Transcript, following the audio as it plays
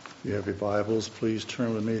If you have your Bibles, please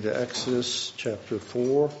turn with me to Exodus chapter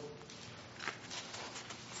 4.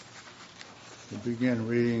 We'll begin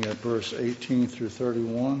reading at verse 18 through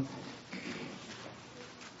 31.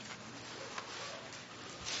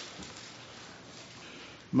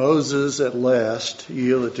 Moses at last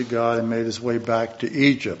yielded to God and made his way back to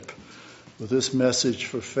Egypt with this message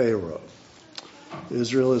for Pharaoh.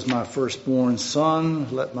 Israel is my firstborn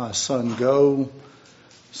son. Let my son go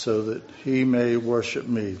so that he may worship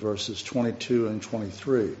me. Verses 22 and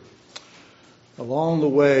 23. Along the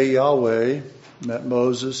way, Yahweh met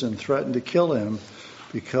Moses and threatened to kill him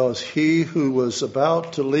because he who was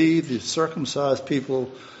about to lead the circumcised people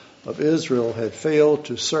of Israel had failed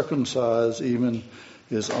to circumcise even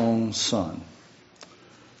his own son.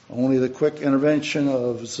 Only the quick intervention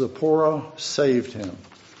of Zipporah saved him,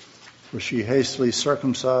 for she hastily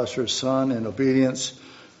circumcised her son in obedience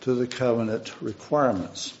to the covenant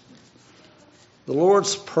requirements. The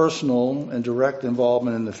Lord's personal and direct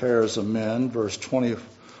involvement in the affairs of men, verse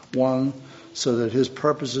 21, so that his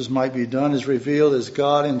purposes might be done, is revealed as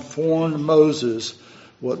God informed Moses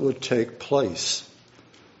what would take place.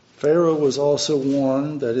 Pharaoh was also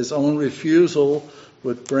warned that his own refusal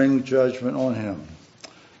would bring judgment on him.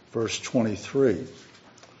 Verse 23.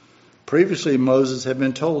 Previously, Moses had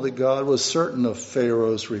been told that God was certain of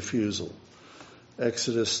Pharaoh's refusal.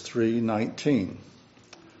 Exodus 3:19.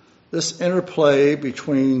 This interplay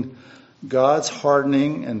between God's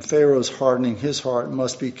hardening and Pharaoh's hardening his heart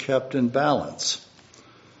must be kept in balance.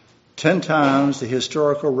 10 times the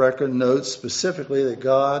historical record notes specifically that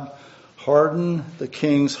God hardened the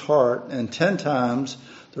king's heart, and 10 times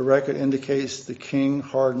the record indicates the king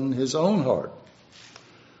hardened his own heart.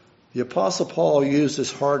 The Apostle Paul used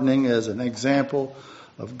this hardening as an example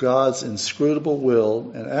of God's inscrutable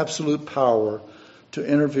will and absolute power to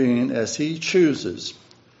intervene as he chooses,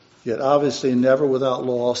 yet obviously never without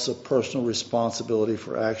loss of personal responsibility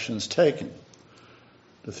for actions taken.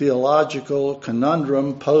 The theological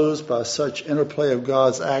conundrum posed by such interplay of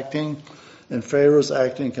God's acting and Pharaoh's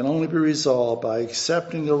acting can only be resolved by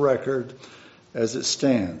accepting the record as it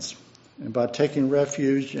stands and by taking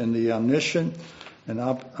refuge in the omniscient and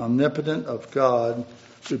omnipotent of God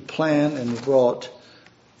who planned and brought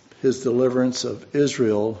his deliverance of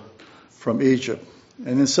Israel from Egypt,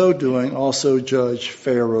 and in so doing also judge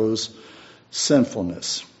Pharaoh's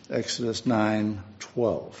sinfulness. Exodus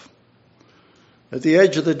 9:12. At the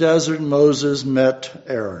edge of the desert, Moses met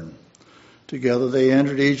Aaron. Together they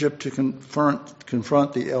entered Egypt to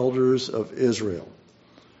confront the elders of Israel.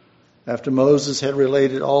 After Moses had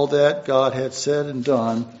related all that God had said and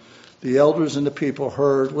done, the elders and the people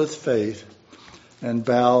heard with faith and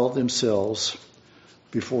bowed themselves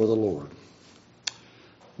before the Lord.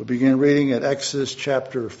 We'll begin reading at Exodus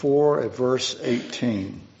chapter 4 at verse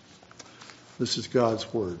 18. This is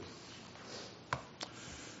God's word.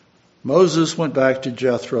 Moses went back to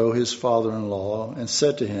Jethro, his father-in-law, and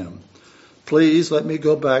said to him, "Please let me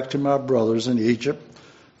go back to my brothers in Egypt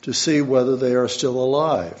to see whether they are still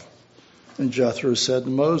alive." And Jethro said to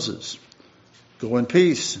Moses, "Go in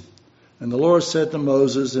peace." And the Lord said to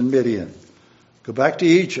Moses in Midian, "Go back to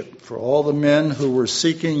Egypt, for all the men who were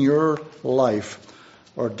seeking your life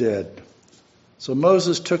are dead." So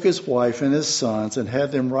Moses took his wife and his sons and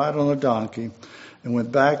had them ride on a donkey and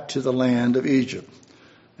went back to the land of Egypt.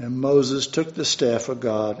 And Moses took the staff of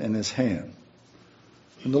God in his hand.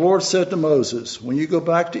 And the Lord said to Moses, "When you go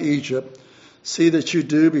back to Egypt, see that you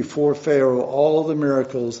do before Pharaoh all the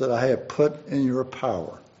miracles that I have put in your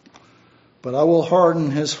power. But I will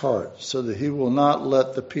harden his heart so that he will not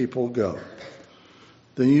let the people go.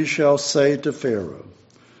 Then you shall say to Pharaoh,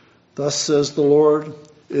 'Thus says the Lord,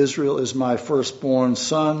 Israel is my firstborn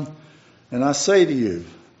son, and I say to you,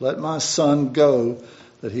 let my son go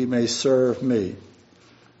that he may serve me.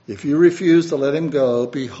 If you refuse to let him go,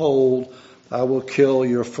 behold, I will kill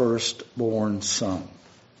your firstborn son.'"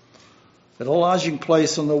 At a lodging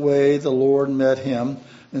place on the way, the Lord met him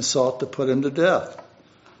and sought to put him to death.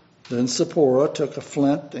 Then Zipporah took a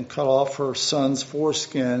flint and cut off her son's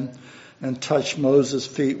foreskin and touched Moses'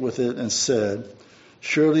 feet with it and said,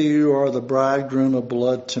 "Surely you are the bridegroom of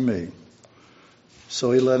blood to me."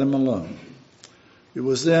 So he let him alone. It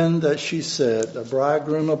was then that she said, "A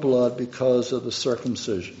bridegroom of blood because of the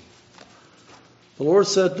circumcision." The Lord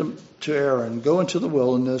said to Aaron, "Go into the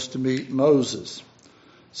wilderness to meet Moses."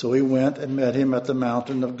 So he went and met him at the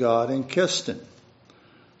mountain of God and kissed him.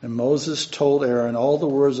 And Moses told Aaron all the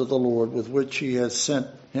words of the Lord with which he had sent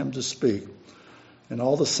him to speak, and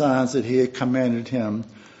all the signs that he had commanded him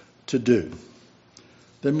to do.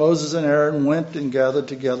 Then Moses and Aaron went and gathered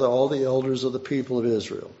together all the elders of the people of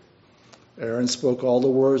Israel. Aaron spoke all the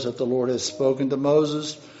words that the Lord had spoken to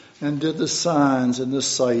Moses, and did the signs in the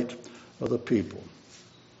sight of the people.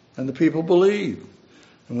 And the people believed.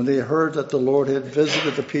 And when they heard that the Lord had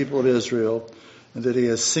visited the people of Israel, and that he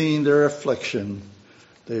had seen their affliction,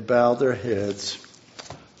 they bowed their heads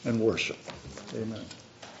and worshiped. Amen.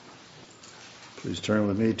 Please turn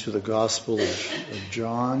with me to the Gospel of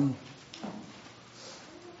John,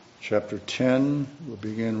 chapter 10. We'll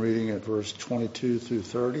begin reading at verse 22 through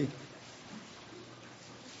 30.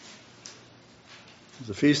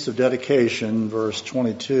 The Feast of Dedication, verse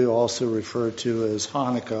 22, also referred to as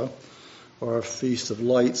Hanukkah, or a Feast of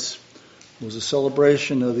Lights, was a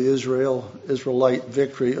celebration of the Israelite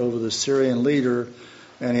victory over the Syrian leader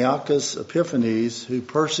Antiochus Epiphanes, who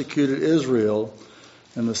persecuted Israel,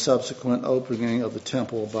 and the subsequent opening of the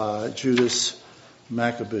temple by Judas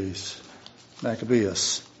Maccabeus.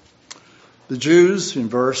 The Jews, in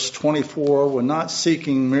verse 24, were not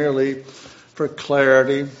seeking merely for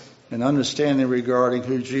clarity and understanding regarding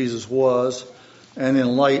who Jesus was, and in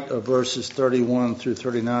light of verses 31 through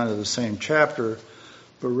 39 of the same chapter,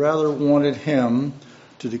 but rather wanted him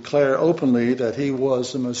to declare openly that he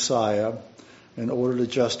was the Messiah in order to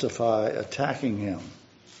justify attacking him.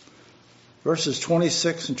 Verses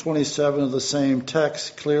 26 and 27 of the same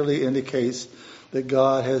text clearly indicates that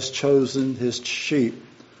God has chosen his sheep,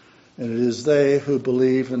 and it is they who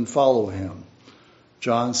believe and follow him.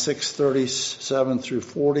 John 6:37 through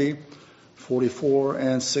 40, 44,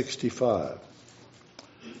 and 65.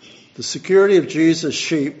 The security of Jesus'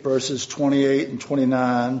 sheep, verses 28 and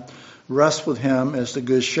 29, rests with him as the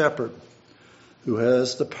good shepherd, who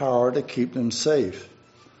has the power to keep them safe.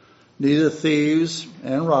 Neither thieves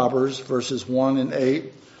and robbers, verses 1 and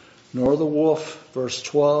 8, nor the wolf, verse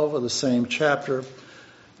 12 of the same chapter,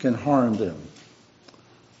 can harm them.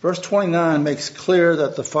 Verse 29 makes clear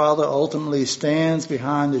that the Father ultimately stands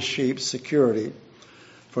behind the sheep's security,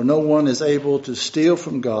 for no one is able to steal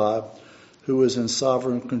from God, who is in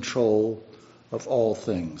sovereign control of all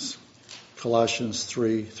things. Colossians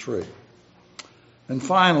 3:3. And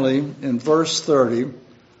finally, in verse 30,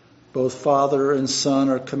 both Father and Son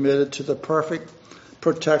are committed to the perfect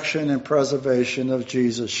protection and preservation of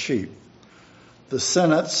Jesus' sheep. The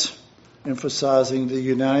sentence, emphasizing the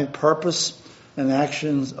united purpose and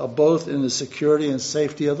actions of both in the security and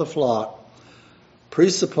safety of the flock,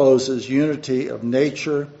 presupposes unity of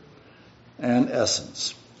nature and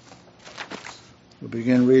essence. We'll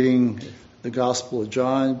begin reading the Gospel of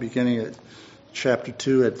John, beginning at chapter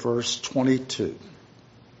 2 at verse 22.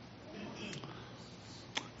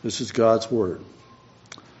 This is God's Word.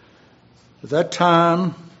 At that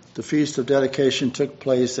time, the Feast of Dedication took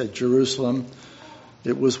place at Jerusalem.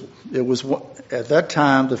 It was at that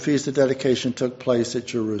time the Feast of Dedication took place at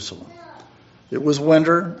Jerusalem. It was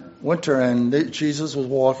winter, and Jesus was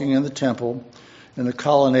walking in the temple in the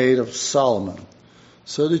colonnade of Solomon.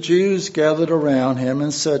 So the Jews gathered around him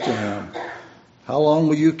and said to him, "How long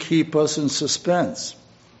will you keep us in suspense?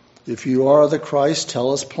 If you are the Christ,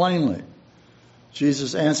 tell us plainly."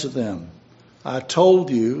 Jesus answered them, "I told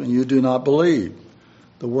you, and you do not believe.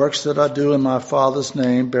 The works that I do in my Father's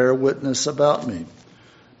name bear witness about me.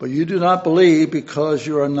 But you do not believe because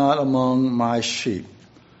you are not among my sheep.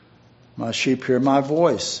 My sheep hear my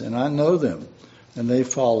voice, and I know them, and they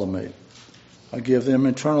follow me. I give them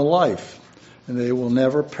eternal life, and they will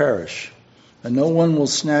never perish, and no one will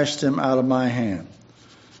snatch them out of my hand.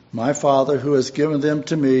 My Father, who has given them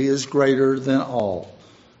to me, is greater than all,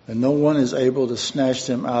 and no one is able to snatch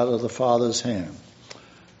them out of the Father's hand.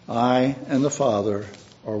 I and the Father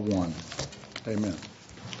are one." Amen.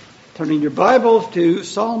 Turning your Bibles to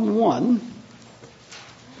Psalm 1.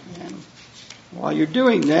 And while you're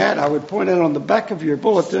doing that, I would point out on the back of your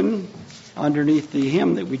bulletin, underneath the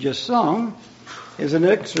hymn that we just sung, is an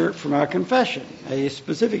excerpt from our confession, a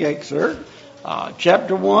specific excerpt,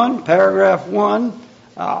 chapter 1, paragraph 1,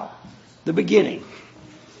 the beginning.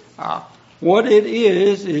 What it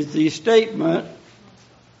is the statement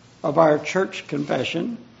of our church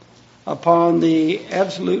confession upon the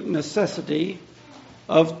absolute necessity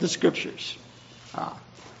of the Scriptures.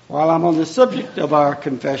 While I'm on the subject of our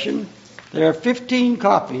confession, there are 15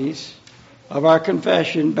 copies of our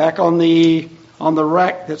confession back on the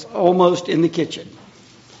rack that's almost in the kitchen.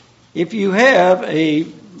 If you have a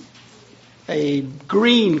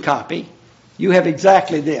green copy, you have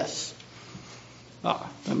exactly this.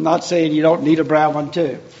 I'm not saying you don't need a brown one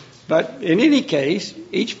too. But in any case,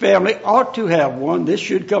 each family ought to have one. This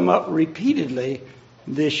should come up repeatedly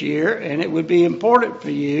this year, and it would be important for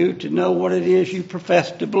you to know what it is you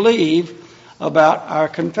profess to believe about our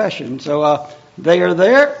confession. So they are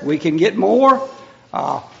there. We can get more.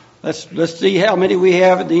 Let's see how many we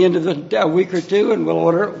have at the end of the week or two, and we'll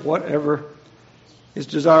order whatever is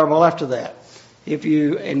desirable after that.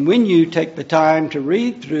 When you take the time to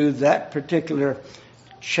read through that particular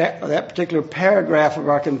paragraph of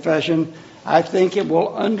our confession, I think it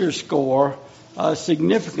will underscore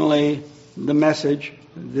significantly the message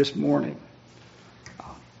this morning.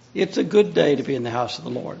 It's a good day to be in the house of the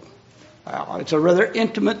Lord. It's a rather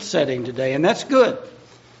intimate setting today, and that's good,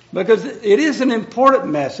 because it is an important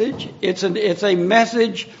message. It's a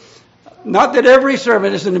message, not that every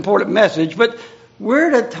sermon is an important message, but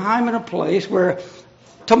we're at a time and a place where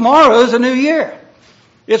tomorrow's a new year.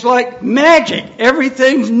 It's like magic.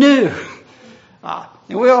 Everything's new.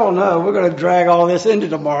 And we all know we're going to drag all this into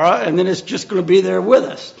tomorrow, and then it's just going to be there with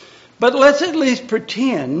us. But let's at least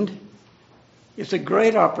pretend it's a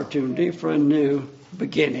great opportunity for a new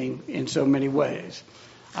beginning in so many ways.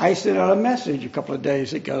 I sent out a message a couple of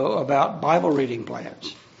days ago about Bible reading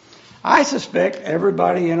plans. I suspect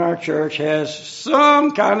everybody in our church has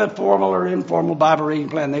some kind of formal or informal Bible reading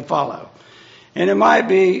plan they follow. And it might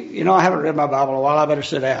be, I haven't read my Bible in a while, I better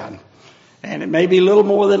sit down. And it may be a little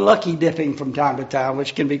more than lucky dipping from time to time,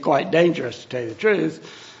 which can be quite dangerous, to tell you the truth.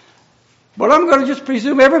 But I'm going to just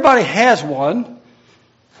presume everybody has one.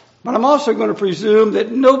 But I'm also going to presume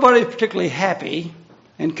that nobody's particularly happy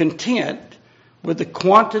and content with the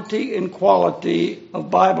quantity and quality of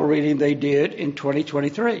Bible reading they did in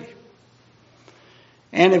 2023.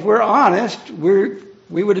 And if we're honest,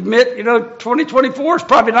 we would admit, 2024 is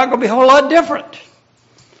probably not going to be a whole lot different.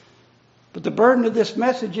 But the burden of this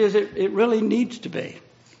message is it really needs to be.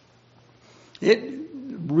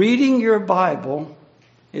 Reading your Bible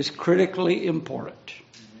is critically important.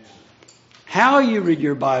 How you read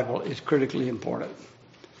your Bible is critically important.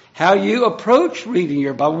 How you approach reading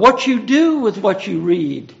your Bible, what you do with what you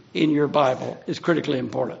read in your Bible is critically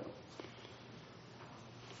important.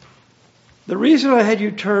 The reason I had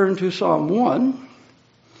you turn to Psalm 1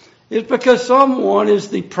 is because Psalm 1 is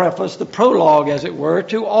the preface, the prologue, as it were,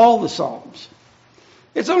 to all the Psalms.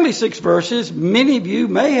 It's only 6 verses. Many of you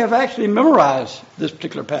may have actually memorized this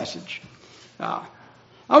particular passage.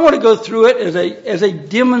 I want to go through it as a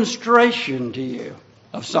demonstration to you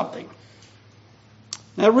of something.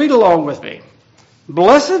 Now read along with me.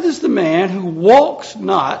 Blessed is the man who walks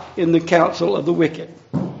not in the counsel of the wicked,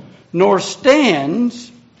 nor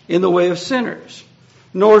stands in the way of sinners,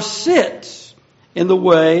 nor sits in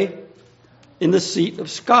the seat of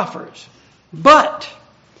scoffers. But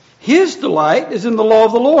his delight is in the law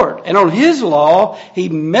of the Lord, and on his law he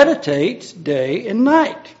meditates day and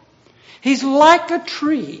night. He's like a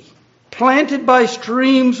tree planted by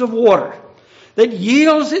streams of water that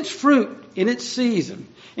yields its fruit in its season,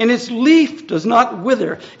 and its leaf does not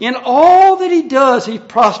wither. In all that he does, he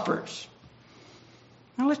prospers.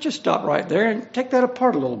 Now let's just stop right there and take that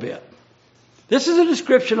apart a little bit. This is a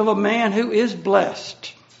description of a man who is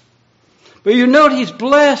blessed. But you note he's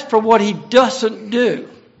blessed for what he doesn't do.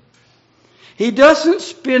 He doesn't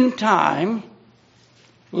spend time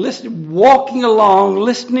walking along,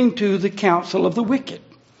 listening to the counsel of the wicked.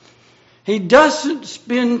 He doesn't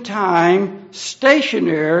spend time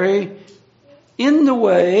stationary in the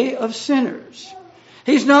way of sinners.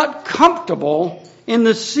 He's not comfortable in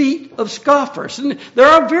the seat of scoffers. And there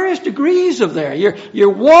are various degrees of there. You're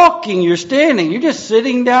walking, you're standing, you're just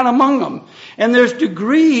sitting down among them. And there's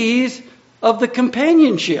degrees of the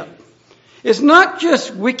companionship. It's not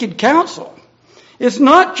just wicked counsel. It's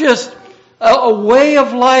not just a way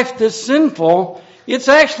of life that's sinful. It's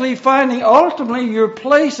actually finding ultimately your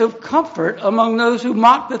place of comfort among those who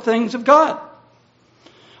mock the things of God.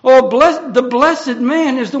 The blessed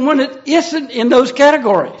man is the one that isn't in those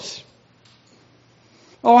categories.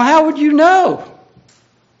 How would you know?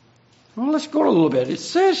 Well, let's go a little bit. It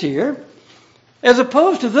says here, as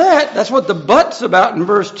opposed to that's what the but's about in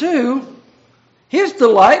verse 2, his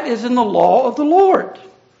delight is in the law of the Lord.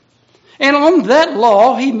 And on that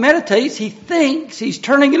law, he meditates, he thinks, he's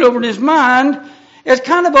turning it over in his mind as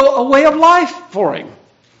kind of a way of life for him.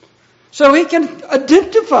 So he can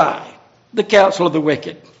identify the counsel of the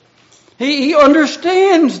wicked. He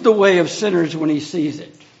understands the way of sinners when he sees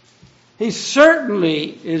it. He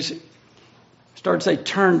certainly is,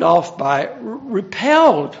 turned off by,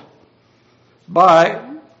 repelled by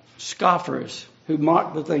scoffers who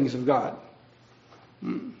mock the things of God.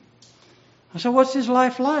 So what's his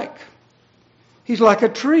life like? He's like a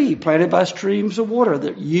tree planted by streams of water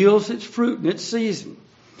that yields its fruit in its season.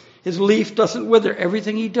 His leaf doesn't wither.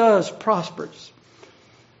 Everything he does prospers.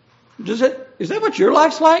 Is that what your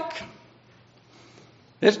life's like?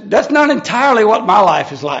 That's not entirely what my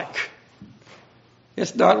life is like.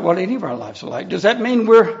 It's not what any of our lives are like. Does that mean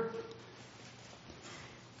we're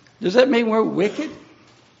wicked?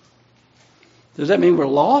 Does that mean we're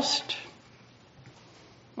lost?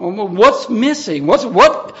 What's missing?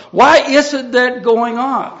 Why isn't that going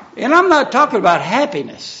on? And I'm not talking about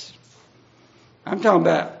happiness. I'm talking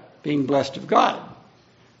about being blessed of God,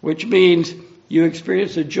 which means you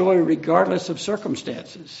experience a joy regardless of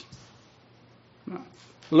circumstances.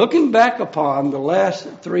 Looking back upon the last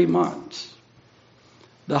 3 months,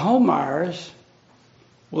 the Homeyers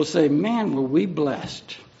will say, man, were we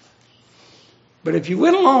blessed. But if you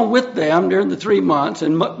went along with them during the 3 months,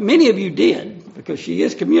 and many of you did, because she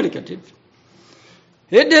is communicative,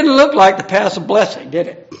 it didn't look like the path of blessing, did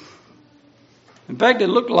it? In fact, it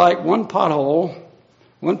looked like one pothole,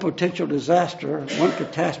 one potential disaster, one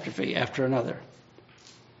catastrophe after another.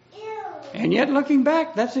 And yet, looking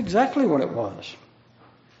back, that's exactly what it was.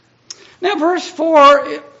 Now, verse 4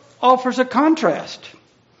 it offers a contrast.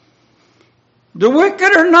 The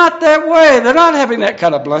wicked are not that way. They're not having that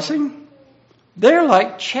kind of blessing. They're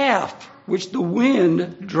like chaff which the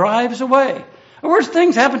wind drives away. In other words,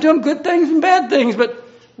 things happen to them, good things and bad things, but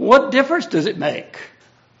what difference does it make?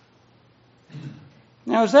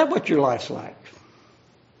 Now, is that what your life's like?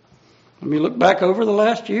 Let me look back over the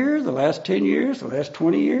last year, the last 10 years, the last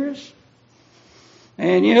 20 years.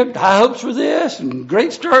 And you have high hopes for this, and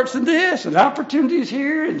great starts in this, and opportunities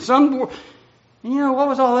here, and some... what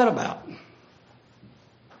was all that about?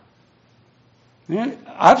 And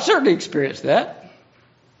I've certainly experienced that.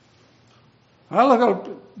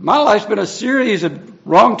 My life's been a series of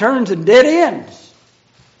wrong turns and dead ends.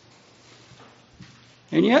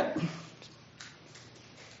 And yet,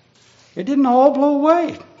 it didn't all blow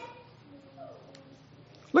away.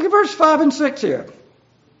 Look at verse 5 and 6 here.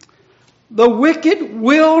 The wicked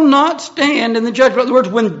will not stand in the judgment. In other words,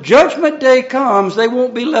 when judgment day comes, they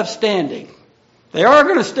won't be left standing. They are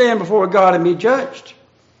going to stand before God and be judged,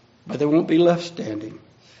 but they won't be left standing.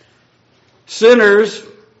 Sinners,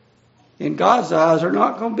 in God's eyes, are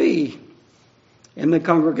not going to be in the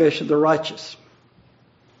congregation of the righteous.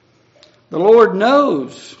 The Lord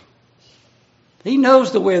knows. He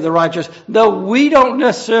knows the way of the righteous, though we don't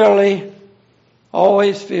necessarily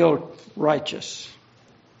always feel righteous.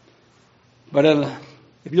 But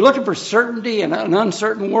if you're looking for certainty in an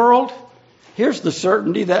uncertain world, here's the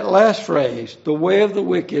certainty, that last phrase, the way of the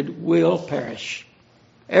wicked will perish.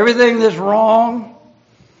 Everything that's wrong,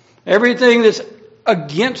 everything that's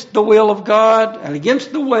against the will of God and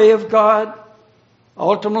against the way of God,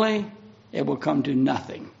 ultimately, it will come to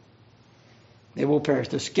nothing. It will perish.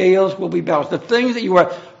 The scales will be balanced. The things that you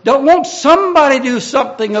don't want somebody to do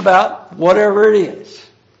something about whatever it is.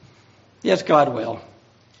 Yes, God will.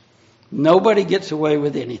 Nobody gets away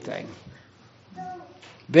with anything.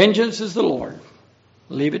 Vengeance is the Lord.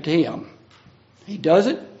 Leave it to Him. He does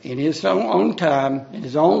it in His own time, in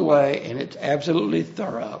His own way, and it's absolutely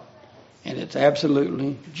thorough. And it's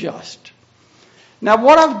absolutely just. Now,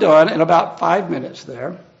 what I've done in about 5 minutes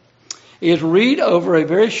there is read over a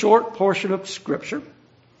very short portion of Scripture,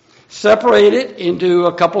 separate it into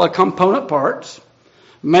a couple of component parts,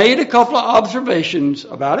 made a couple of observations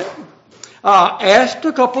about it, asked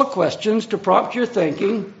a couple of questions to prompt your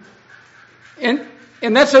thinking, and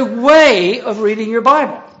that's a way of reading your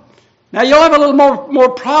Bible. Now, you'll have a little more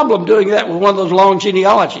problem doing that with one of those long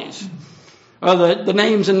genealogies. The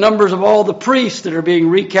names and numbers of all the priests that are being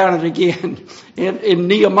recounted again in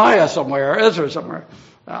Nehemiah somewhere, or Ezra somewhere.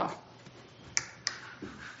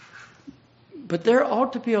 But there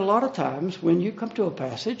ought to be a lot of times when you come to a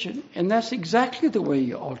passage, and that's exactly the way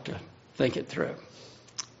you ought to think it through.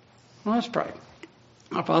 Well, let's pray.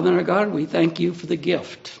 Our Father and our God, we thank you for the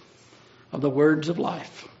gift of the words of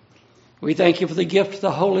life. We thank you for the gift of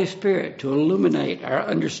the Holy Spirit to illuminate our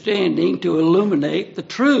understanding, to illuminate the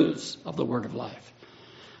truths of the word of life.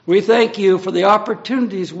 We thank you for the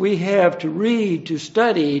opportunities we have to read, to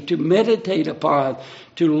study, to meditate upon,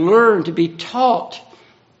 to learn, to be taught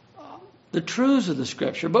the truths of the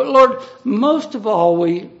Scripture. But Lord, most of all,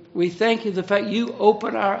 we thank you for the fact you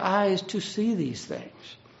open our eyes to see these things.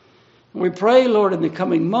 We pray, Lord, in the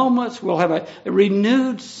coming moments, we'll have a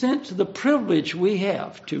renewed sense of the privilege we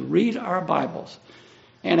have to read our Bibles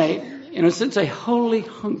and, in a sense, a holy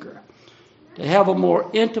hunger to have a more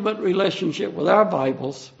intimate relationship with our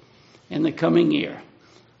Bibles in the coming year.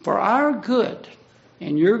 For our good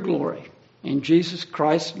and your glory, in Jesus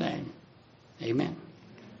Christ's name, amen.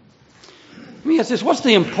 Let me ask this, what's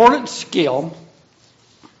the important skill?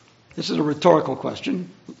 This is a rhetorical question,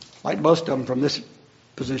 like most of them from this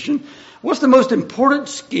position. What's the most important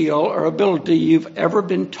skill or ability you've ever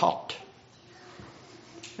been taught?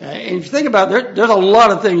 And if you think about it, there's a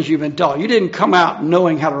lot of things you've been taught. You didn't come out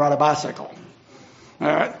knowing how to ride a bicycle. All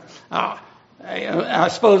right. I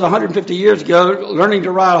suppose 150 years ago, learning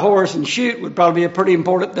to ride a horse and shoot would probably be a pretty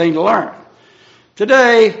important thing to learn.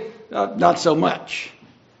 Today, not so much.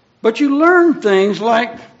 But you learn things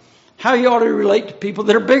like how you ought to relate to people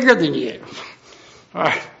that are bigger than you.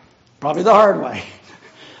 Probably the hard way.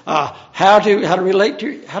 How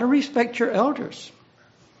to respect your elders.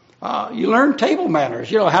 You learn table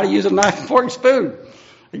manners. How to use a knife and fork and spoon.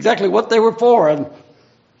 Exactly what they were for. And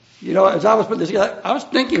as I was putting this together, I was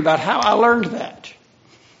thinking about how I learned that.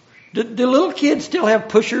 Do little kids still have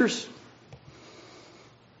pushers?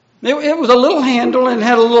 It was a little handle and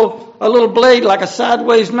had a little blade like a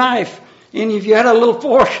sideways knife. And if you had a little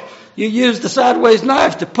fork, you used the sideways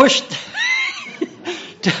knife to push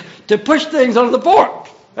to push things onto the fork.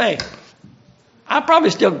 Hey, I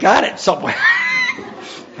probably still got it somewhere.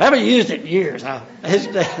 I haven't used it in years.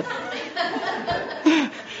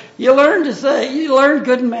 You learn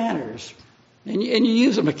good manners, and you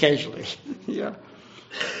use them occasionally. Yeah.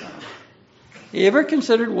 You ever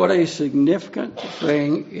considered what a significant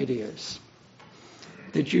thing it is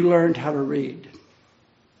that you learned how to read?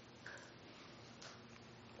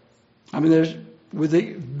 I mean, with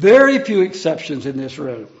the very few exceptions in this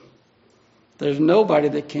room, there's nobody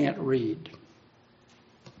that can't read.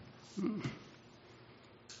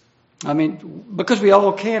 I mean, because we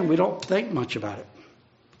all can, we don't think much about it.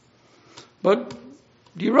 But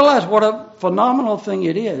do you realize what a phenomenal thing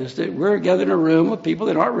it is that we're gathered in a room with people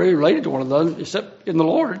that aren't really related to one another except in the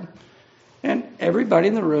Lord, and everybody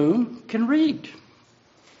in the room can read?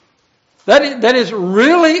 That is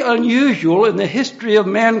really unusual in the history of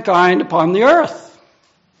mankind upon the earth.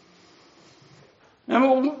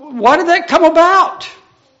 And why did that come about?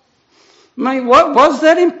 I mean, what was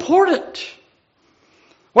that important?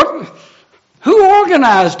 Who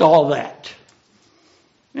organized all that?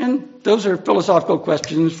 And those are philosophical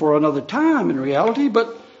questions for another time in reality,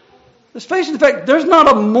 but let's face the fact, there's not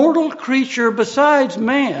a mortal creature besides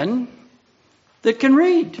man that can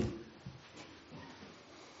read.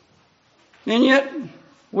 And yet,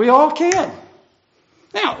 we all can.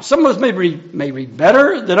 Now, some of us may read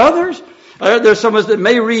better than others. There's some of us that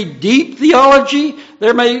may read deep theology.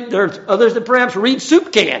 There's others that perhaps read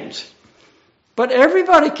soup cans. But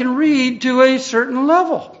everybody can read to a certain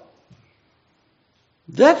level.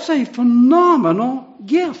 That's a phenomenal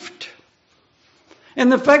gift.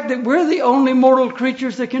 And the fact that we're the only mortal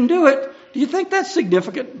creatures that can do it, do you think that's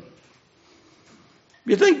significant?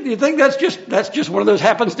 Do you think that's just one of those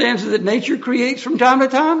happenstances that nature creates from time to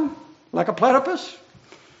time, like a platypus?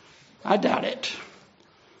 I doubt it.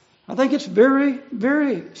 I think it's very,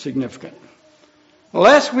 very significant.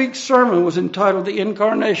 Last week's sermon was entitled The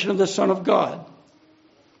Incarnation of the Son of God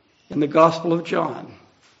in the Gospel of John.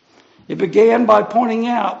 It began by pointing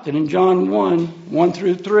out that in John 1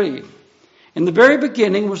 through 3, in the very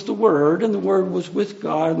beginning was the Word, and the Word was with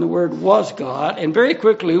God, and the Word was God. And very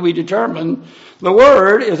quickly we determined the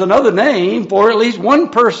Word is another name for at least one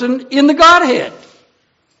person in the Godhead.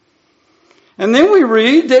 And then we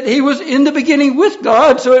read that He was in the beginning with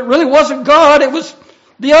God, so it really wasn't God, it was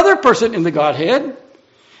the other person in the Godhead.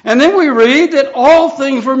 And then we read that all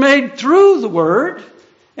things were made through the Word,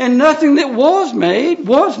 and nothing that was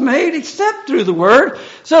made except through the Word.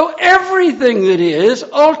 So everything that is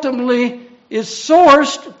ultimately is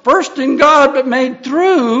sourced first in God, but made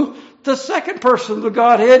through the second person of the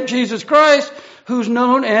Godhead, Jesus Christ, who's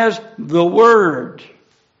known as the Word.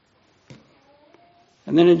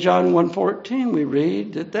 And then in John 1:14 we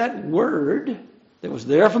read that Word that was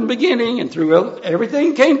there from the beginning and through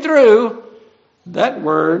everything came through, that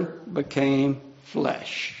Word became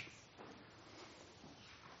flesh.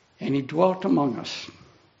 And He dwelt among us.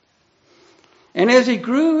 And as He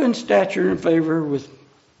grew in stature and favor with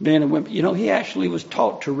men and women, He actually was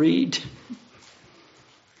taught to read.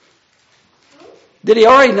 Did He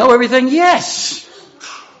already know everything? Yes.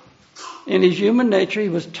 In His human nature, He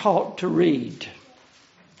was taught to read.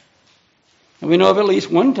 And we know of at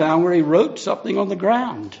least one time where He wrote something on the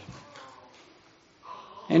ground.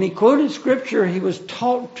 And He quoted Scripture He was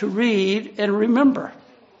taught to read and remember.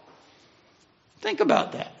 Think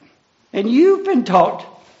about that. And you've been taught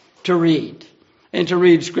to read and to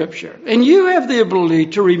read Scripture. And you have the ability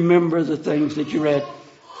to remember the things that you read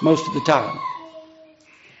most of the time.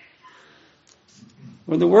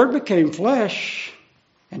 When the Word became flesh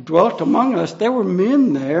and dwelt among us, there were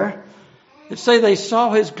men there that say they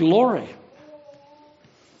saw His glory.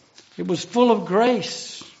 It was full of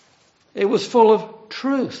grace. It was full of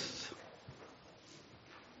truth.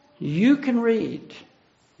 You can read.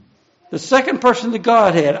 The second person of the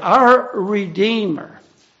Godhead, our Redeemer,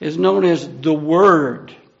 is known as the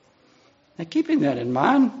Word. Now, keeping that in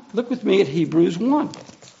mind, look with me at Hebrews 1.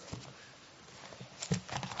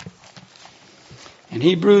 And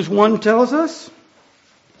Hebrews 1 tells us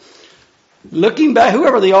looking back,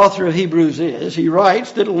 whoever the author of Hebrews is, he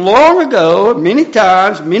writes that long ago, many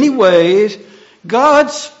times, many ways, God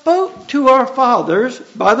spoke to our fathers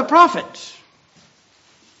by the prophets.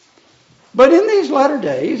 But in these latter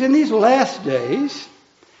days, in these last days,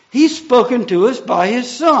 He's spoken to us by His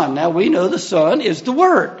Son. Now we know the Son is the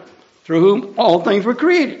Word, through whom all things were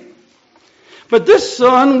created. But this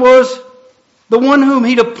Son was the one whom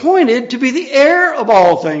He'd appointed to be the heir of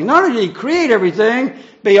all things. Not only did He create everything,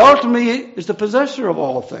 but He ultimately is the possessor of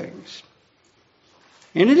all things.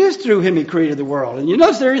 And it is through Him He created the world. And you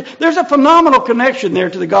notice there's a phenomenal connection there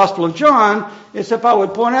to the Gospel of John, except I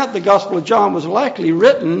would point out the Gospel of John was likely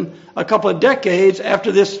written a couple of decades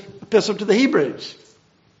after this epistle to the Hebrews.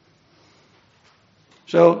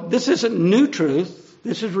 So this isn't new truth.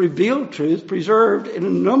 This is revealed truth, preserved in a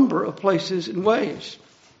number of places and ways.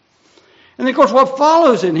 And of course what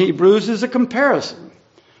follows in Hebrews is a comparison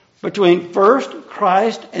between first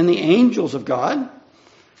Christ and the angels of God.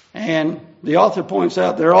 And the author points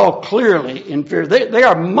out they're all clearly inferior. They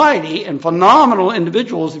are mighty and phenomenal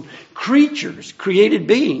individuals, creatures, created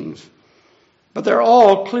beings. But they're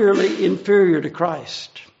all clearly inferior to Christ.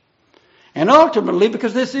 And ultimately,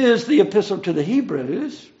 because this is the epistle to the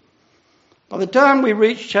Hebrews, by the time we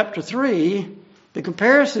reach chapter 3, the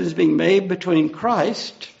comparison is being made between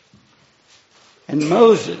Christ and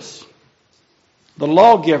Moses, the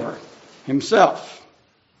lawgiver himself.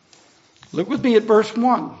 Look with me at verse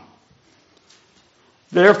 1.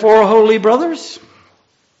 Therefore, holy brothers,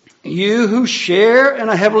 you who share in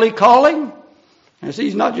a heavenly calling, and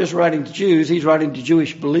he's not just writing to Jews, he's writing to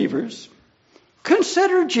Jewish believers,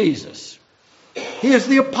 consider Jesus. He is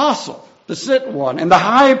the apostle, the sent one, and the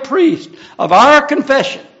high priest of our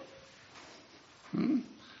confession.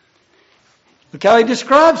 Look how he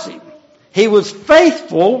describes him. He was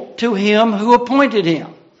faithful to him who appointed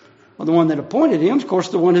him. Well, the one that appointed him is, of course,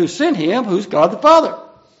 the one who sent him, who's God the Father.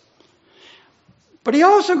 But he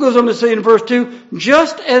also goes on to say in verse 2,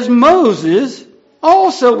 just as Moses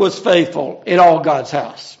also was faithful in all God's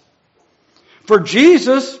house. For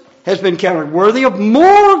Jesus has been counted worthy of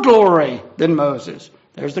more glory than Moses.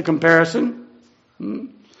 There's the comparison.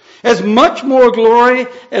 As much more glory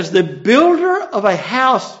as the builder of a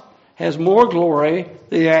house has more glory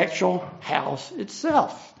than the actual house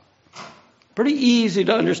itself. Pretty easy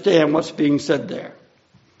to understand what's being said there.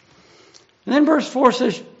 And then verse 4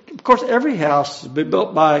 says, of course, every house has been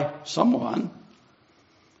built by someone,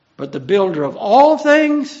 but the builder of all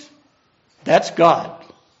things, that's God.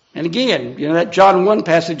 And again, that John 1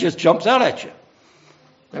 passage just jumps out at you.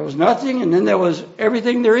 There was nothing, and then there was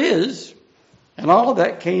everything there is, and all of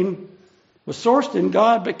that was sourced in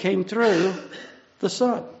God, but came through the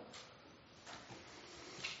Son.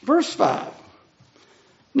 Verse 5.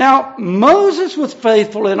 Now, Moses was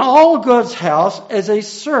faithful in all God's house as a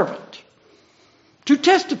servant, to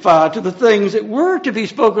testify to the things that were to be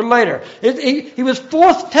spoken later. He was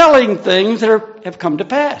forthtelling things that have come to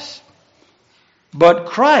pass. But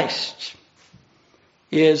Christ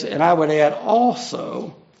is, and I would add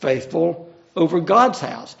also, faithful over God's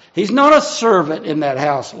house. He's not a servant in that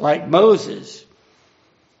house like Moses.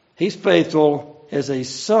 He's faithful as a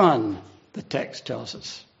son, the text tells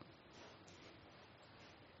us.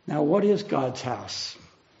 Now, what is God's house?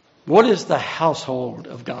 What is the household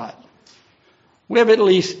of God? We have at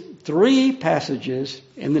least 3 passages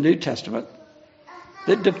in the New Testament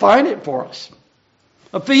that define it for us.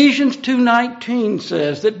 Ephesians 2:19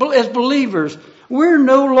 says that as believers, we're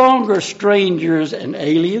no longer strangers and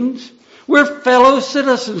aliens. We're fellow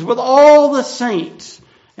citizens with all the saints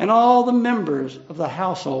and all the members of the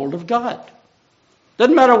household of God.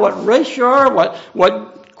 Doesn't matter what race you are,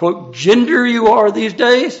 what quote gender you are these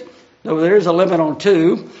days, though there is a limit on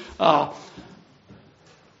 2.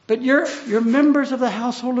 But you're members of the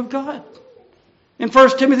household of God. In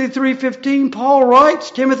 1 Timothy 3:15, Paul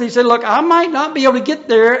writes, Timothy said, look, I might not be able to get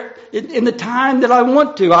there in the time that I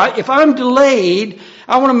want to. If I'm delayed,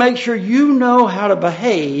 I want to make sure you know how to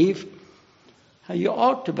behave, how you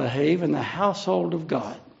ought to behave in the household of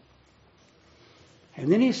God.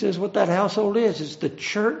 And then he says what that household is the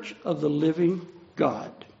church of the living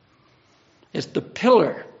God. It's the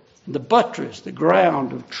pillar, the buttress, the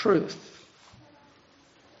ground of truth.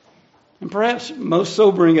 And perhaps most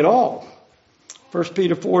sobering at all, 1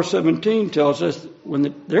 Peter 4:17 tells us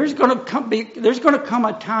there's going to come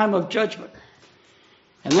a time of judgment.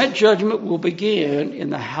 And that judgment will begin in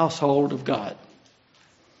the household of God.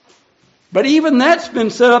 But even that's been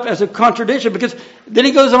set up as a contradiction, because then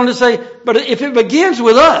he goes on to say, but if it begins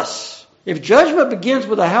with us, if judgment begins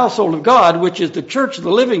with the household of God, which is the church of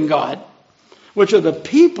the living God, which are the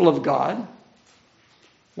people of God,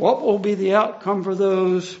 what will be the outcome for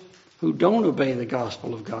those who don't obey the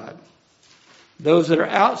gospel of God. Those that are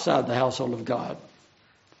outside the household of God.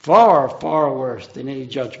 Far, far worse than any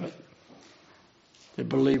judgment that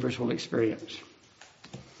believers will experience.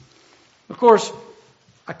 Of course,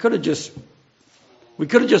 we could have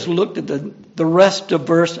just looked at the rest of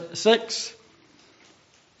verse 6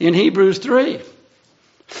 in Hebrews 3.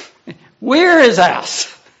 We're his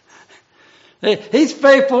house. He's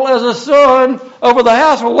faithful as a son over the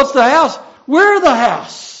house. Well, what's the house? We're the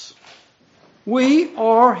house. We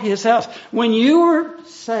are his house. When you were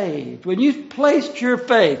saved, when you placed your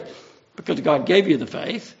faith, because God gave you the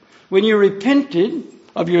faith, when you repented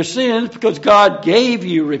of your sins because God gave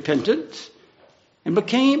you repentance and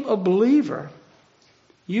became a believer,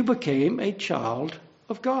 you became a child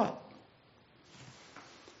of God.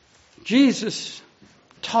 Jesus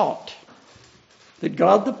taught that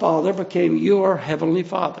God the Father became your heavenly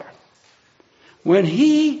Father. When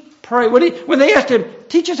he prayed, when they asked him,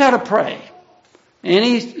 teach us how to pray, and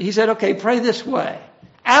he said, okay, pray this way.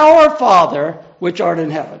 Our Father, which art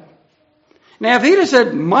in heaven. Now, if he'd have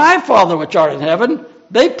said, my Father, which art in heaven,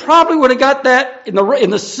 they probably would have got that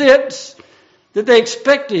in the sense that they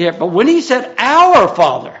expected here. But when he said, our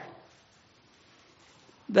Father,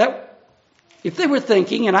 that if they were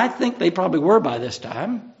thinking, and I think they probably were by this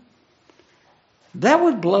time, that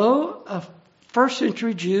would blow a first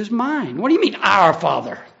century Jew's mind. What do you mean, our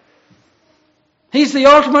Father? He's the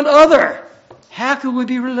ultimate other. How could we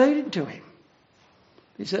be related to him?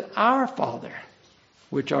 He said, our Father,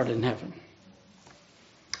 which art in heaven.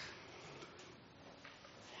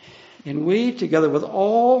 And we, together with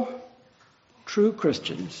all true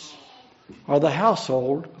Christians, are the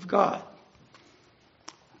household of God.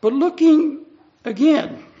 But looking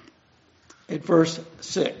again at verse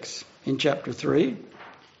 6 in chapter 3,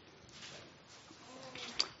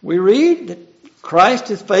 we read that Christ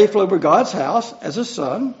is faithful over God's house as a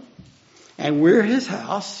son, and we're his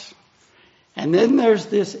house. And then there's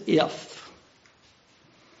this if.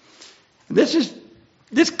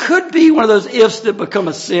 This could be one of those ifs that become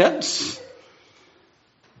a sense,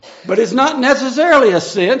 but it's not necessarily a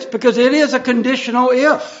sense because it is a conditional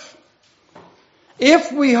if.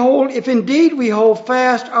 If indeed we hold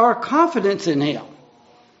fast our confidence in him.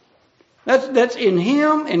 That's in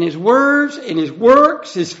him, in his words, in his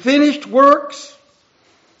works, his finished works.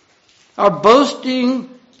 Our boasting,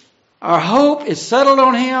 our hope is settled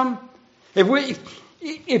on him.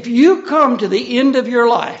 If you come to the end of your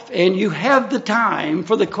life and you have the time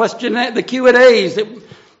for the Q&As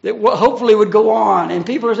that hopefully would go on, and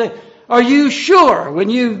people are saying, are you sure when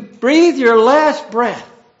you breathe your last breath,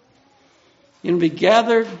 you'll be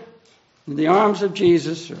gathered in the arms of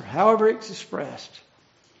Jesus, or however it's expressed?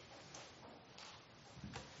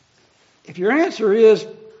 If your answer is,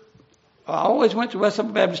 I always went to West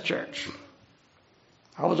Summit Baptist Church.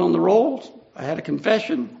 I was on the rolls. I had a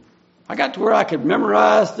confession. I got to where I could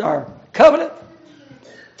memorize our covenant.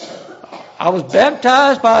 I was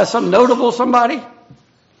baptized by some notable somebody.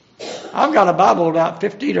 I've got a Bible with about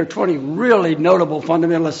 15 or 20 really notable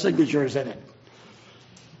fundamentalist signatures in it.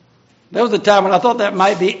 There was a time when I thought that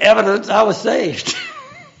might be evidence I was saved.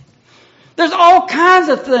 There's all kinds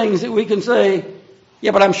of things that we can say,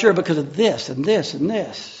 yeah, but I'm sure because of this and this and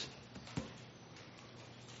this.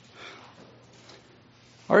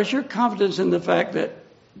 Or is your confidence in the fact that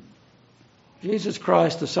Jesus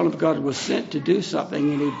Christ, the Son of God, was sent to do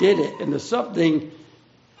something, and he did it. And the something,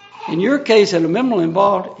 in your case, and the minimal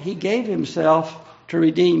involved, he gave himself to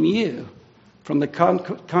redeem you from the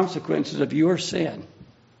consequences of your sin.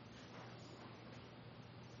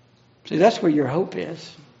 See, that's where your hope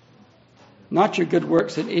is. Not your good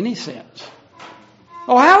works in any sense.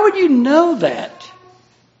 Oh, how would you know that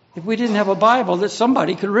if we didn't have a Bible that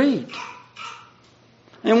somebody could read?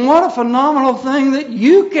 And what a phenomenal thing that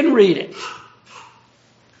you can read it.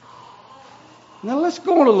 Now let's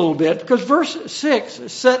go on a little bit, because verse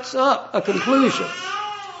 6 sets up a conclusion.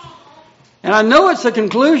 And I know it's a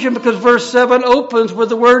conclusion because verse 7 opens with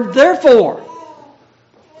the word therefore.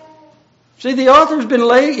 See, the author's been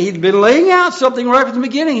laying out something right from the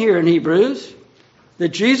beginning here in Hebrews, that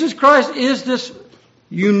Jesus Christ is this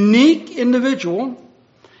unique individual,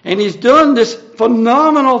 and he's done this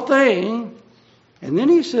phenomenal thing. And then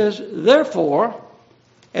he says, therefore,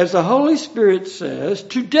 as the Holy Spirit says,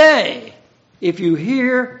 today, if you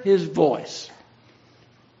hear his voice.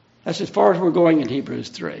 That's as far as we're going in Hebrews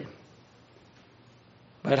 3.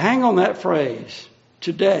 But hang on that phrase,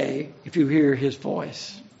 today, if you hear his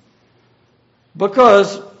voice.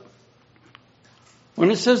 Because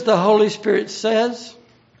when it says the Holy Spirit says,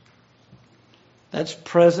 that's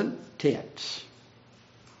present tense.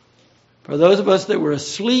 For those of us that were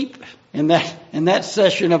asleep in that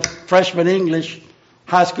session of freshman English,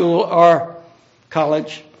 high school or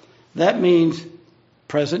college, that means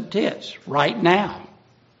present tense, right now.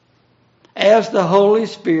 As the Holy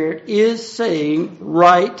Spirit is saying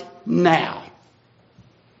right now,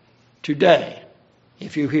 today,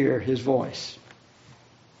 if you hear His voice.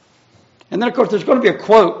 And then, of course, there's going to be a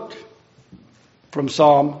quote from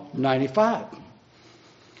Psalm 95.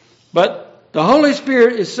 But the Holy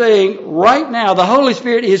Spirit is saying right now, the Holy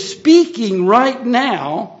Spirit is speaking right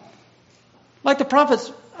now, like the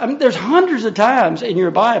prophets. I mean, there's hundreds of times in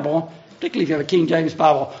your Bible, particularly if you have a King James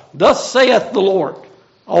Bible, thus saith the Lord.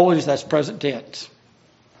 Always that's present tense.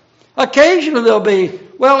 Occasionally there'll be,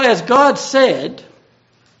 well, as God said,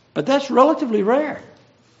 but that's relatively rare.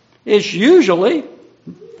 It's usually,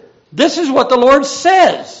 this is what the Lord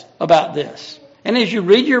says about this. And as you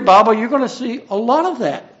read your Bible, you're going to see a lot of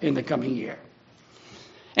that in the coming year.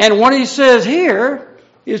 And what He says here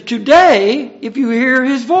is today, if you hear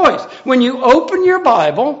His voice. When you open your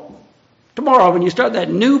Bible, tomorrow when you start that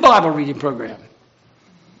new Bible reading program,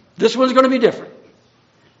 this one's going to be different.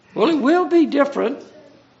 Well, it will be different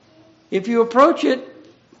if you approach it,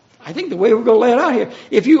 I think the way we're going to lay it out here,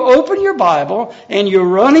 if you open your Bible and you're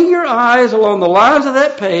running your eyes along the lines of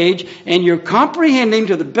that page and you're comprehending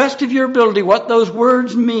to the best of your ability what those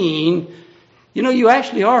words mean, you know, you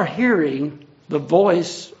actually are hearing the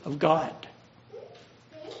voice of God.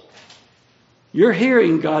 You're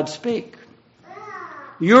hearing God speak.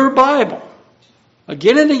 Your Bible,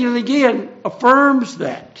 again and again, affirms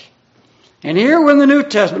that. And here in the New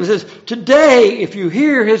Testament it says, today, if you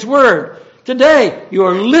hear His word, today you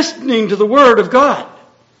are listening to the word of God.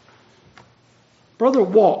 Brother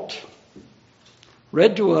Walt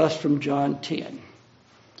read to us from John 10.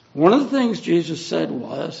 One of the things Jesus said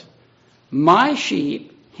was, my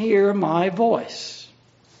sheep hear my voice,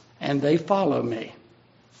 and they follow me.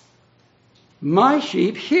 My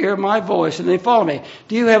sheep hear my voice, and they follow me.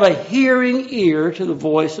 Do you have a hearing ear to the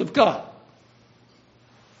voice of God?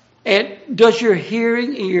 And does your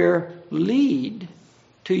hearing ear lead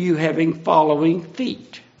to you having following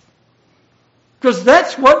feet? Because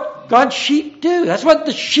that's what God's sheep do. That's what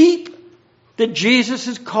the sheep that Jesus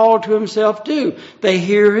has called to Himself do. They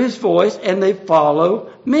hear His voice and they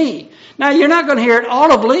follow me. Now, you're not going to hear it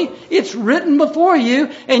audibly. It's written before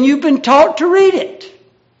you and you've been taught to read it.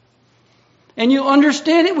 And you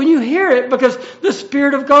understand it when you hear it because the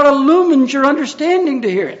Spirit of God illumines your understanding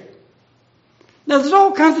to hear it. Now, there's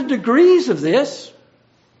all kinds of degrees of this,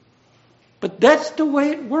 but that's the way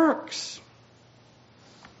it works.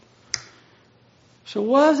 So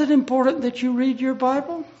why is it important that you read your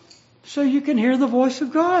Bible? So you can hear the voice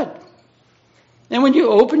of God. And when you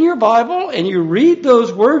open your Bible and you read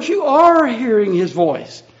those words, you are hearing His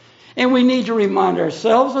voice. And we need to remind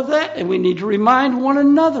ourselves of that, and we need to remind one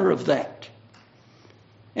another of that.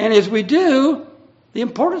 And as we do, the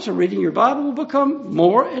importance of reading your Bible will become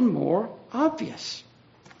more and more obvious.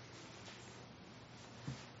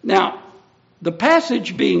 Now, the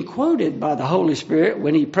passage being quoted by the Holy Spirit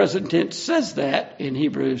when He present tense says that in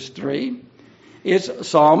Hebrews 3 is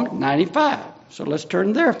Psalm 95. So let's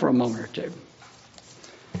turn there for a moment or two.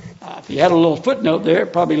 If you had a little footnote there,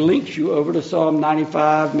 it probably links you over to Psalm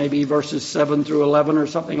 95, maybe verses 7 through 11 or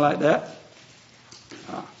something like that.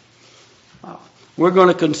 We're going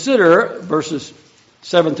to consider verses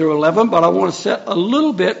 7 through 11, but I want to set a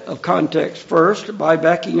little bit of context first by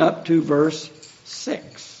backing up to verse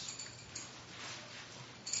 6.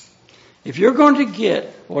 If you're going to get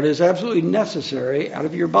what is absolutely necessary out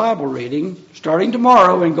of your Bible reading, starting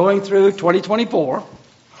tomorrow and going through 2024,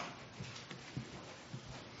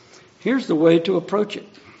 here's the way to approach it.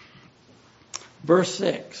 Verse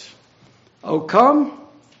 6. O come,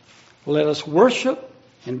 let us worship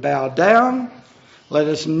and bow down. Let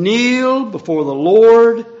us kneel before the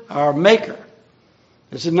Lord our Maker.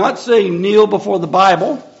 This is not saying kneel before the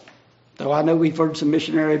Bible, though I know we've heard some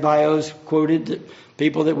missionary bios quoted that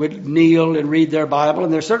people that would kneel and read their Bible,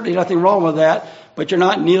 and there's certainly nothing wrong with that, but you're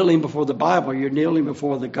not kneeling before the Bible. You're kneeling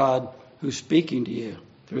before the God who's speaking to you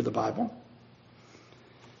through the Bible.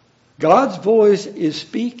 God's voice is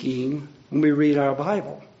speaking when we read our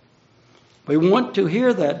Bible. We want to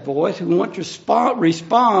hear that voice. We want to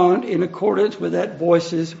respond in accordance with that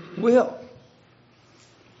voice's will.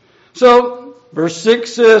 So, verse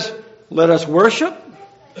 6 says, let us worship.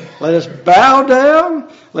 Let us bow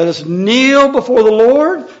down. Let us kneel before the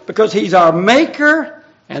Lord because He's our Maker.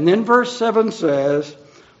 And then verse 7 says,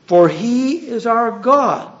 for He is our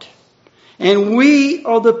God, and we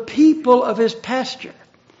are the people of His pasture,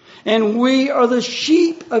 and we are the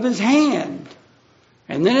sheep of His hand.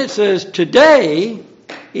 And then it says, today,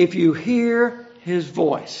 if you hear His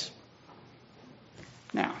voice.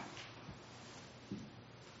 Now,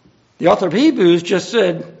 the author of Hebrews just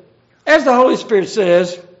said, as the Holy Spirit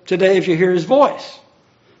says, today if you hear his voice.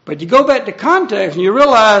 But you go back to context and you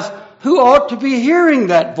realize who ought to be hearing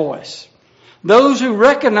that voice. Those who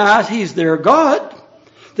recognize he's their God,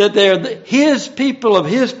 that they are his people of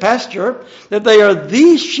his pasture, that they are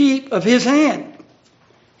the sheep of his hand.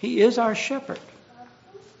 He is our shepherd.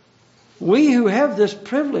 We who have this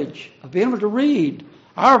privilege of being able to read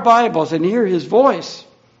our Bibles and hear his voice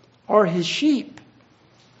are his sheep.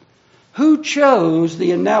 Who chose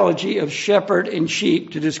the analogy of shepherd and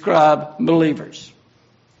sheep to describe believers?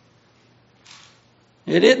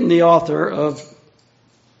 It isn't the author of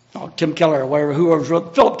Tim Keller or whatever, whoever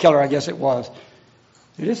wrote, Philip Keller, I guess it was.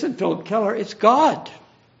 It isn't Philip Keller, it's God.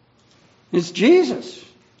 It's Jesus.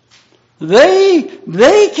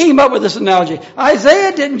 They came up with this analogy.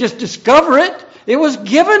 Isaiah didn't just discover it. It was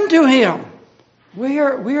given to him. We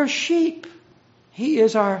are sheep. He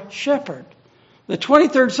is our shepherd. The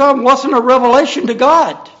 23rd Psalm wasn't a revelation to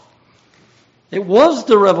God. It was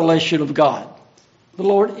the revelation of God. The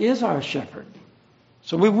Lord is our shepherd.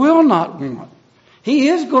 So we will not want. He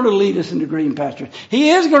is going to lead us into green pastures. He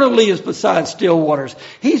is going to lead us beside still waters.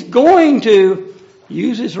 He's going to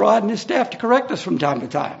use his rod and his staff to correct us from time to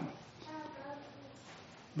time.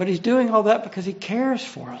 But he's doing all that because he cares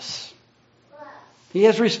for us. He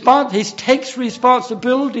takes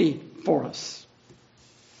responsibility for us.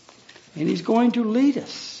 And he's going to lead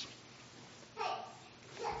us.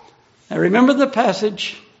 Now remember the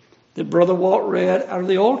passage that Brother Walt read out of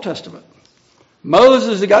the Old Testament.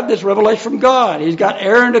 Moses has got this revelation from God. He's got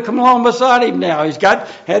Aaron to come along beside him now. He's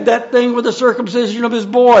had that thing with the circumcision of his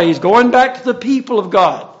boy. He's going back to the people of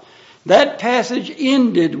God. That passage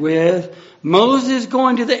ended with Moses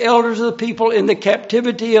going to the elders of the people in the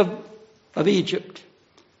captivity of Egypt,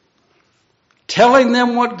 telling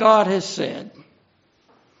them what God has said.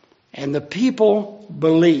 And the people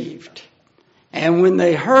believed. And when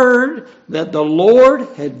they heard that the Lord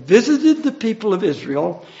had visited the people of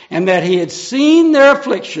Israel and that he had seen their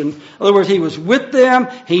affliction, in other words, he was with them,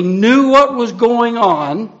 he knew what was going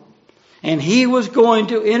on, and he was going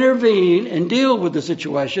to intervene and deal with the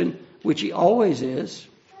situation, which he always is,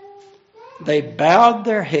 they bowed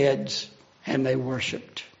their heads and they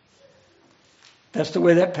worshiped. That's the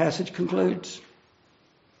way that passage concludes.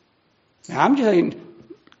 Now I'm just saying,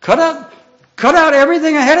 cut out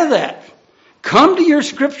everything ahead of that. Come to your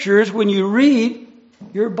scriptures when you read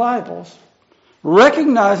your Bibles,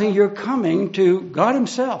 recognizing you're coming to God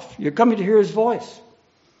himself. You're coming to hear his voice.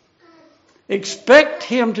 Expect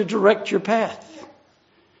him to direct your path.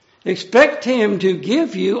 Expect him to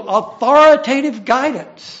give you authoritative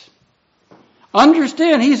guidance.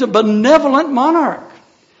 Understand, he's a benevolent monarch.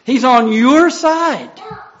 He's on your side.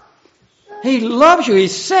 He loves you. He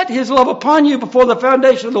set his love upon you before the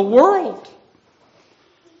foundation of the world.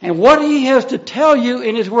 And what he has to tell you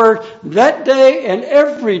in his word that day and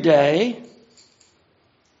every day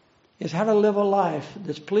is how to live a life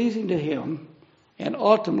that's pleasing to him and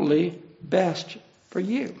ultimately best for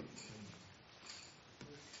you.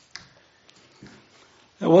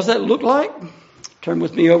 Now, what does that look like? Turn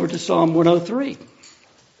with me over to Psalm 103.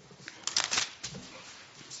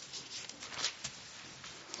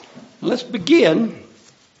 Let's begin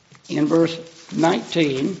in verse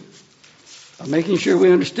 19. I'm making sure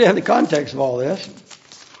we understand the context of all this.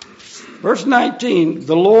 Verse 19,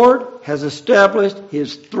 the Lord has established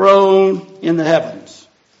his throne in the heavens.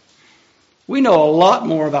 We know a lot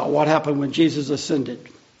more about what happened when Jesus ascended.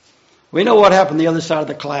 We know what happened the other side of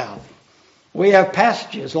the cloud. We have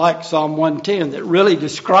passages like Psalm 110 that really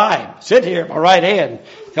describe, sit here at my right hand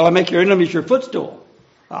till I make your enemies your footstool.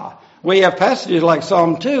 We have passages like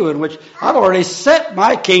Psalm 2 in which I've already set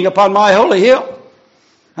my king upon my holy hill.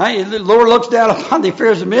 The Lord looks down upon the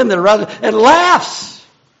affairs of men that are around and laughs.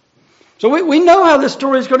 So we know how this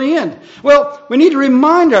story is going to end. Well, we need to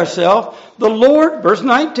remind ourselves, the Lord, verse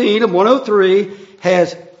 19 of 103,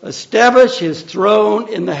 has established his throne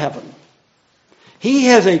in the heaven. He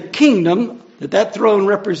has a kingdom that throne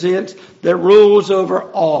represents that rules over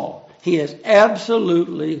all. He is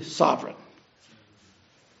absolutely sovereign.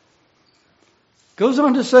 Goes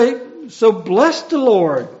on to say, so bless the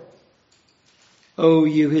Lord, O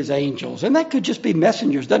you his angels. And that could just be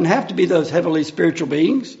messengers. Doesn't have to be those heavenly spiritual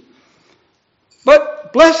beings.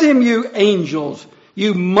 But bless him, you angels,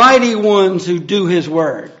 you mighty ones who do his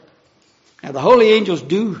word. Now the holy angels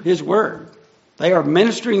do his word. They are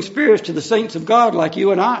ministering spirits to the saints of God like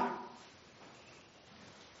you and I.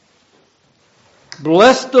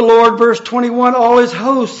 Bless the Lord, verse 21, all his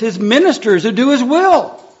hosts, his ministers who do his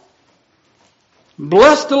will.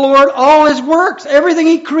 Bless the Lord, all his works, everything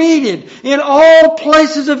he created, in all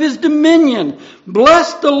places of his dominion.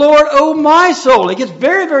 Bless the Lord, O my soul. It gets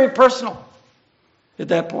very, very personal at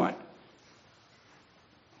that point.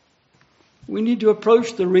 We need to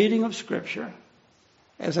approach the reading of Scripture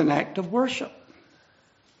as an act of worship,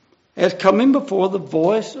 as coming before the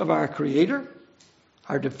voice of our Creator,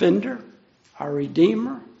 our Defender, our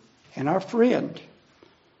Redeemer, and our friend,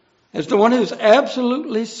 as the one who is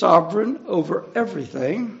absolutely sovereign over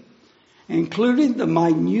everything, including the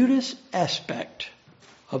minutest aspect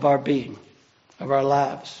of our being, of our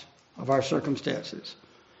lives, of our circumstances.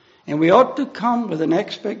 And we ought to come with an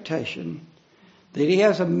expectation that he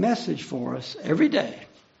has a message for us every day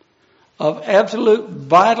of absolute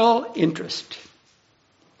vital interest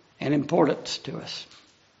and importance to us.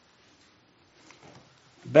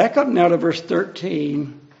 Back up now to verse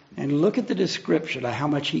 13 and look at the description of how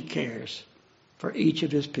much he cares for each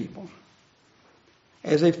of his people.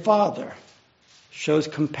 As a father shows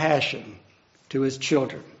compassion to his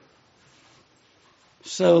children,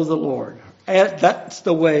 so the Lord. That's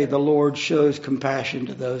the way the Lord shows compassion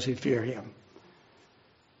to those who fear him.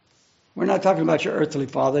 We're not talking about your earthly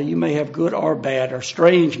father. You may have good or bad or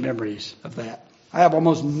strange memories of that. I have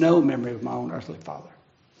almost no memory of my own earthly father.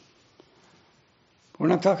 We're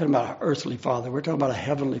not talking about an earthly father. We're talking about a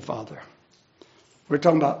heavenly father. We're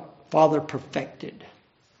talking about Father perfected.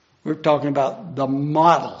 We're talking about the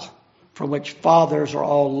model from which fathers are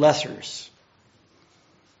all lessers.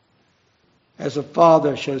 As a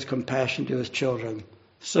father shows compassion to his children,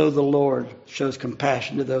 so the Lord shows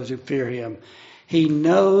compassion to those who fear him. He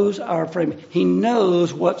knows our frame. He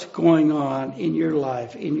knows what's going on in your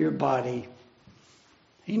life, in your body.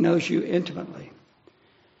 He knows you intimately.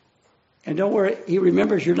 And don't worry, he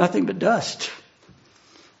remembers you're nothing but dust.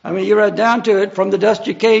 I mean, you're right down to it, from the dust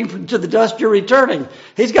you came to the dust you're returning.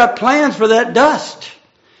 He's got plans for that dust.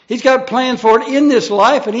 He's got plans for it in this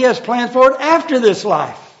life, and he has plans for it after this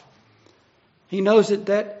life. He knows it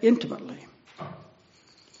that intimately.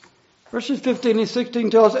 Verses 15 and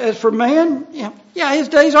 16 tell us, as for man, his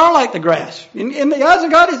days are like the grass. In the eyes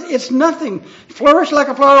of God, it's nothing. Flourish like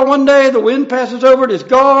a flower one day, the wind passes over it, it's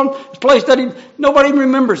gone. It's placed that nobody even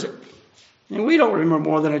remembers it. And we don't remember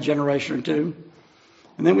more than a generation or two.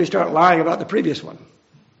 And then we start lying about the previous one.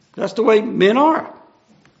 That's the way men are.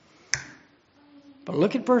 But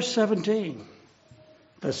look at verse 17.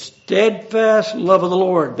 The steadfast love of the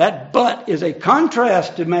Lord. That but is a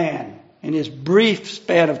contrast to man in his brief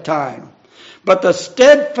span of time. But the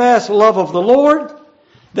steadfast love of the Lord,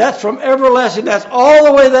 that's from everlasting. That's all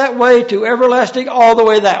the way that way to everlasting, all the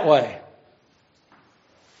way that way.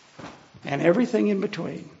 And everything in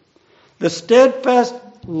between. The steadfast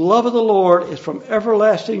love of the Lord is from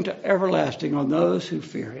everlasting to everlasting on those who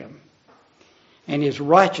fear him. And his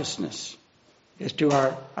righteousness is to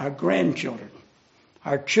our grandchildren,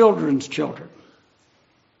 our children's children.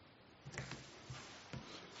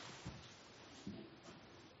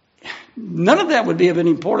 None of that would be of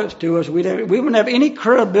any importance to us. We wouldn't have any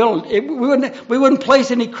credibility. We wouldn't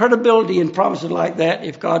place any credibility in promises like that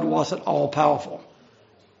if God wasn't all-powerful.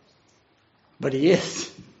 But he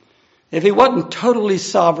is. If he wasn't totally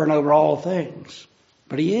sovereign over all things.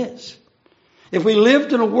 But he is. If we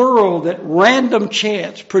lived in a world that random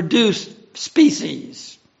chance produced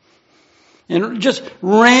species, and just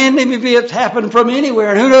random events happen from anywhere,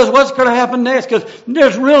 and who knows what's going to happen next, because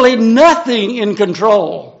there's really nothing in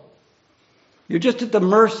control. You're just at the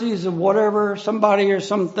mercies of whatever somebody or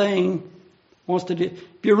something wants to do.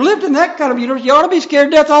 If you lived in that kind of universe, you ought to be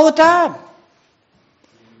scared to death all the time.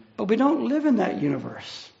 But we don't live in that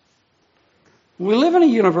universe. We live in a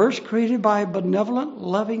universe created by a benevolent,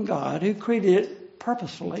 loving God who created it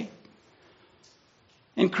purposefully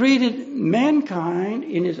and created mankind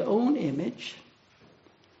in his own image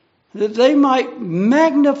that they might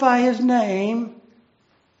magnify his name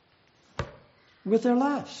with their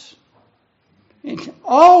lives. And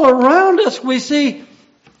all around us we see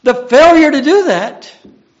the failure to do that,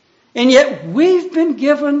 and yet we've been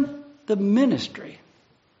given the ministry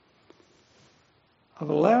of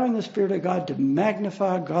allowing the Spirit of God to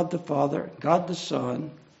magnify God the Father, God the Son,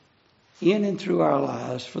 in and through our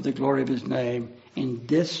lives for the glory of his name in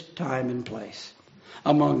this time and place,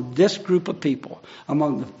 among this group of people,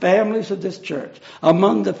 among the families of this church,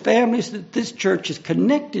 among the families that this church is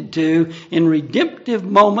connected to in redemptive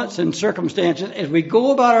moments and circumstances as we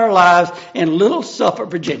go about our lives in Little Suffolk,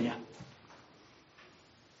 Virginia.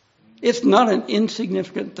 It's not an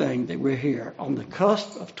insignificant thing that we're here on the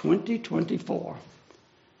cusp of 2024.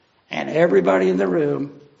 And everybody in the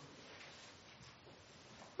room,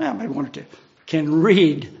 well, maybe one or two, can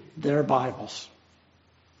read their Bibles.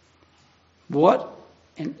 What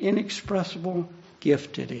an inexpressible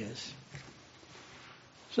gift it is.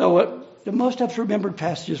 So the most I've remembered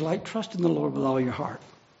passages like trust in the Lord with all your heart.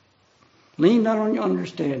 Lean not on your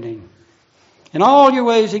understanding. In all your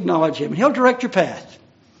ways acknowledge Him, and He'll direct your path.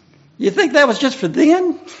 You think that was just for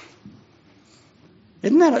then?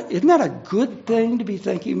 Isn't that a good thing to be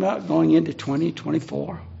thinking about going into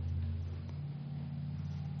 2024?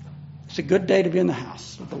 It's a good day to be in the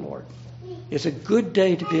house of the Lord. It's a good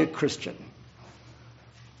day to be a Christian.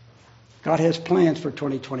 God has plans for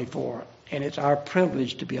 2024, and it's our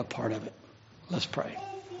privilege to be a part of it. Let's pray.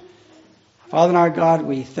 Father and our God,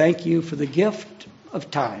 we thank you for the gift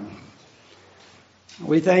of time.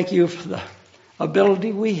 We thank you for the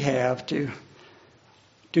ability we have to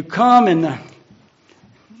come in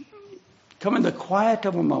the quiet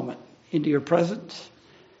of a moment into your presence,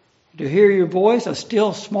 to hear your voice, a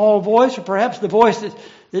still small voice, or perhaps the voice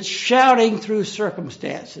that's shouting through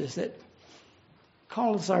circumstances that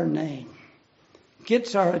calls our name,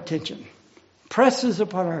 gets our attention, presses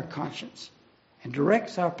upon our conscience, and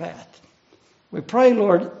directs our path. We pray,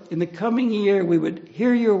 Lord, in the coming year we would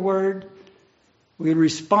hear your word, we would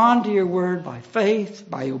respond to your word by faith,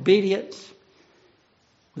 by obedience,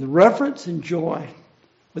 with reverence and joy,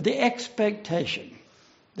 with the expectation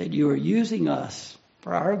that you are using us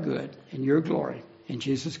for our good and your glory. In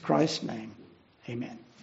Jesus Christ's name, amen.